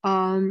 so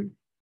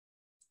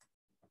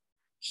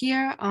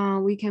here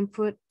we can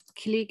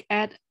click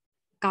add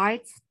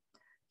guides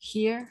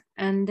here,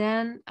 and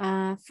then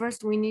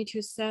first we need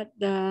to set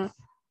the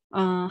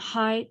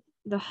height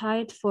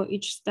for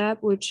each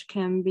step, which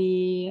can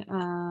be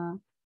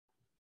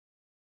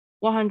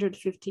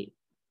 150.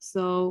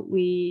 So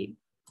we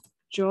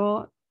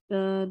draw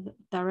the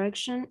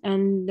direction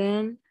and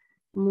then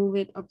move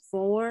it up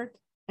forward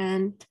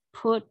and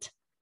put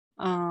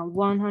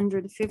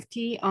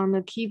 150 on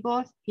the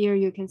keyboard. Here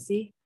you can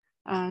see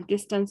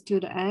distance to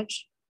the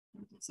edge.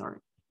 Sorry,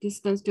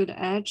 distance to the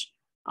edge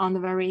on the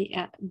very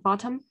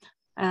bottom,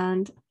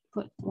 and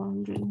put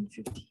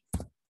 150.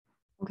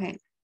 Okay.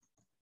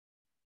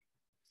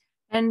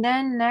 And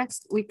then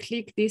next we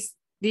click this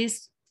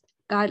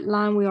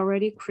guideline we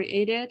already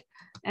created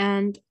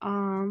and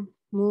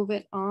move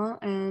it on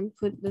and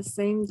put the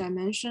same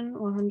dimension,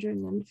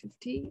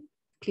 150.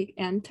 Click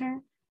enter.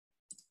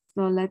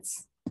 So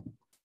let's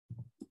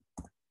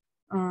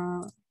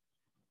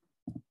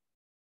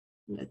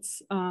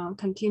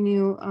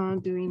continue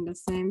doing the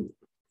same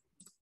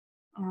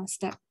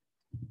step.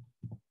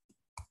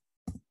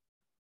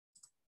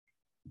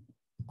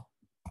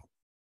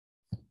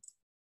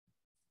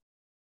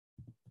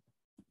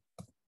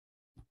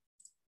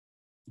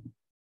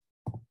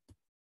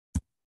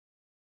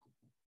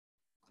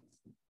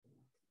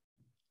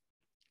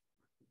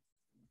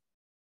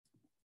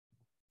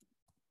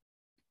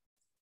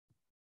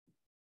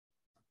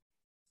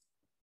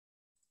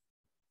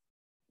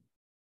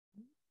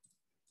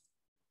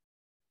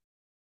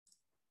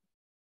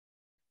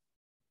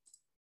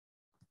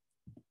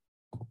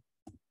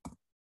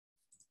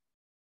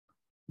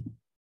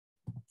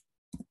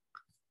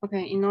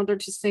 Okay, in order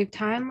to save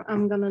time,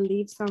 I'm gonna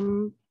leave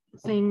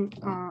something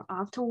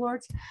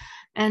afterwards.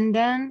 And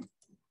then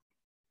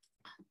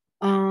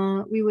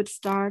we would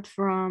start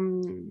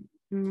from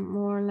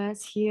more or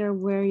less here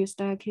where your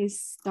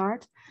staircase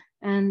start.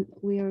 And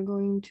we are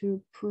going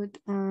to put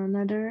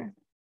another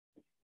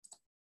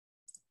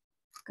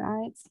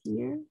guides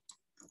here.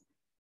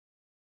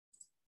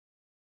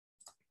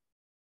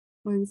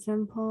 For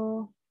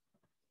example,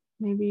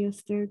 maybe a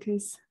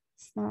staircase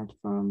start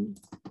from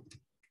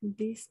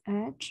this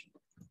edge.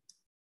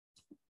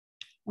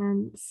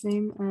 And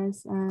same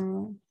as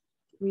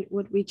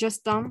what we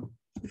just done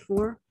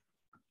before.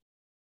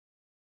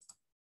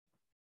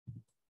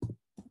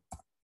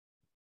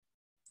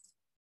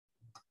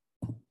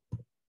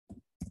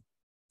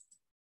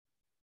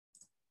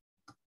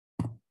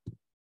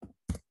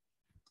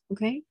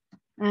 Okay,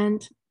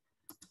 and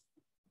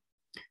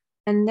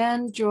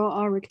then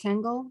draw a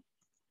rectangle.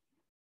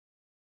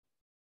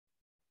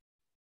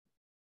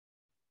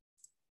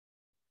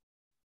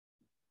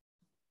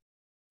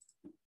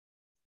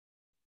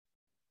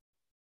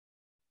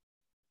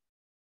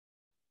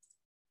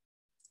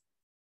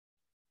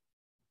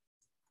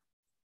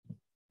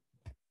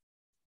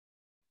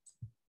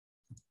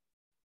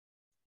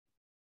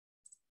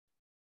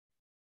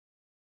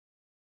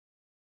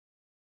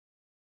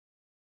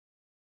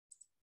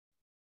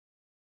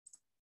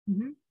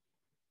 Mm-hmm.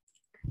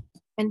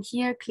 And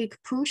here click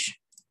push.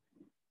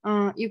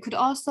 You could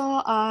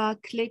also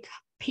click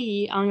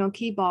P on your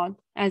keyboard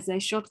as a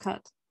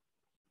shortcut.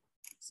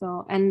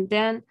 So, and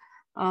then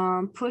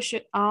push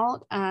it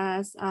out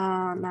as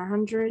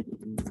 900.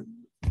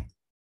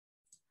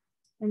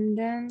 And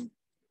then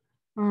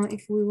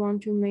if we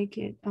want to make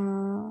it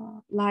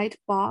light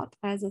bot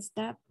as a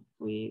step,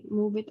 we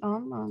move it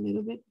on a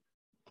little bit.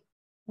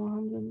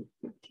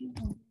 150.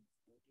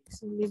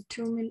 So leave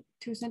 2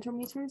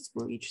 centimeters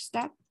for each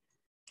step.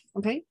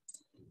 Okay.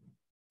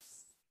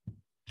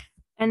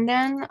 And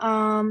then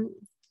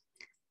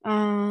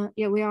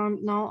yeah, we are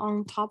now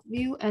on top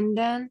view, and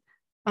then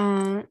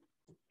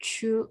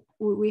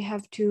we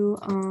have to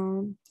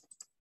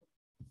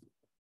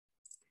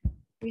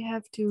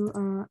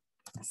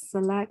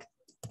select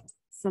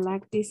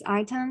this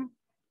item,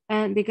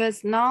 and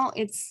because now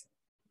it's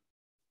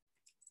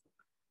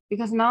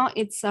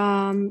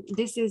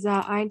this is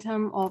an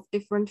item of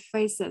different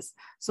faces,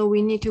 so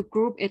we need to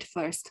group it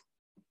first.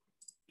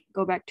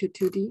 Go back to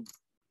 2D.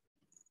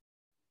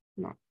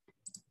 No.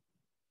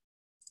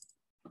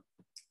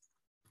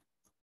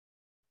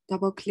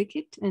 Double click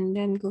it and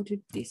then go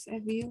to this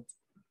view.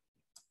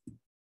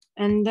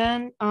 And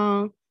then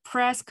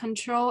press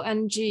Ctrl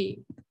and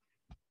G.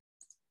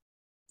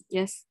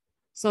 Yes.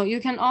 So you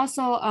can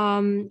also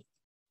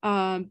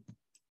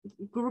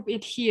group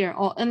it here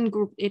or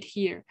ungroup it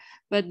here,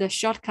 but the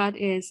shortcut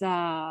is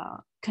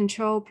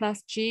Ctrl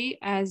plus G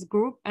as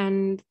group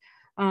and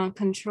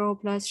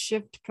Ctrl plus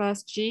Shift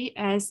plus G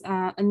as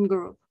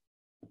ungroup.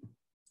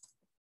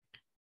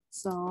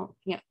 So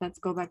yeah, let's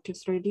go back to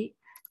 3D.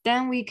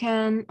 Then we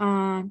can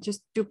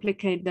just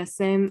duplicate the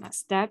same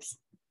steps.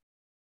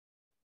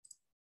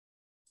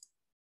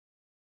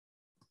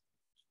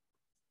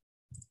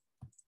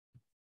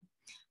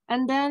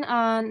 And then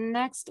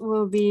next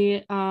will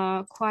be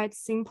quite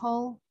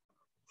simple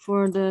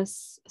for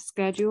this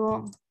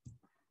schedule.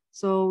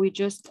 So we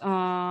just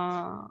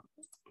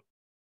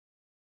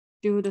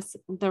do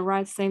the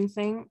right same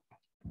thing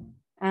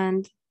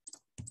and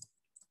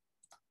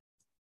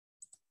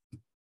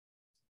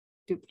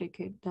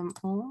duplicate them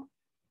all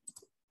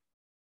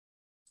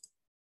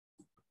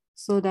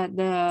so that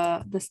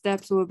the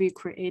steps will be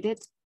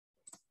created.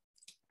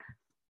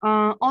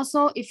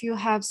 Also, if you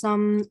have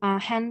some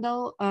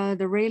handle,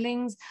 the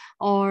railings,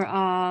 or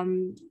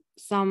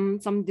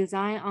some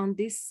design on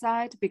this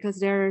side, because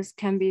there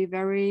can be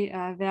very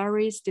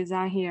various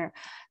design here.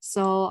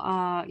 So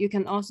you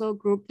can also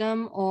group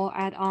them or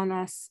add on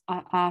a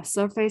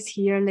surface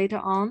here later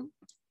on.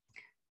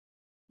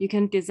 You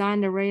can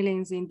design the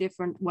railings in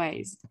different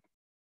ways.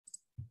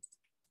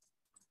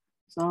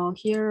 So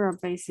here are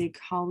basic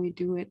how we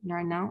do it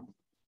right now.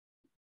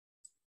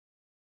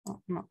 Oh,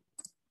 no.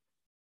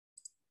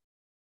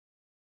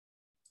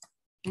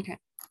 Okay,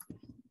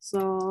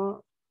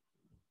 so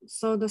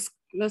the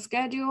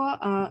schedule,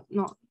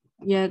 no,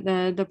 yeah,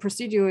 the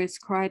procedure is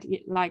quite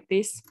like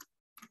this.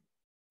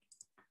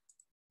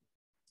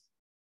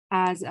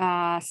 As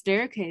a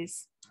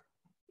staircase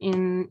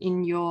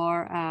in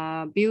your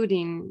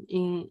building,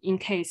 in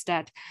case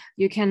that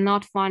you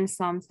cannot find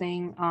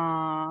something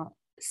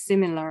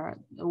similar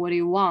what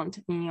you want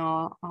in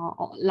your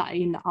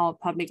in our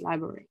public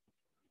library.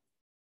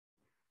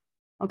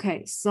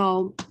 Okay,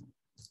 so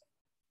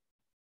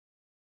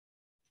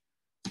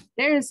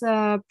there is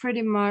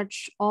pretty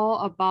much all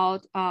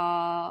about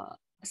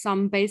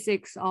some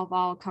basics of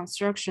our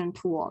construction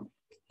tool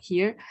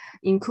here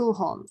in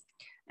Coohom.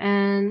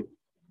 And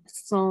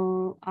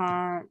so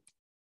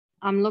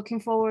I'm looking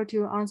forward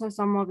to answer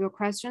some of your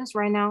questions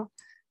right now.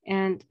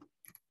 And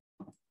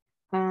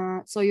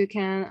so you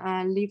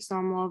can leave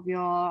some of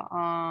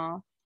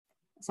your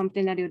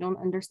something that you don't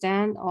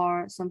understand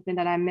or something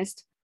that I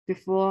missed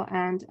before,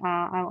 and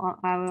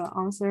I will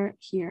answer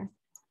here.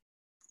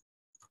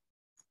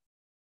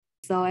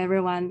 So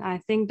everyone, I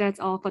think that's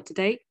all for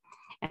today.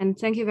 And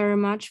thank you very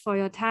much for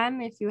your time.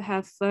 If you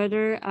have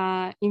further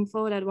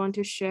info that want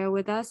to share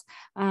with us,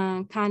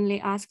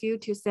 kindly ask you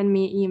to send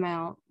me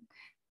email.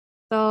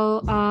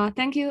 So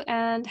thank you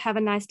and have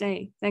a nice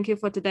day. Thank you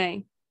for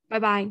today.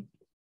 Bye-bye.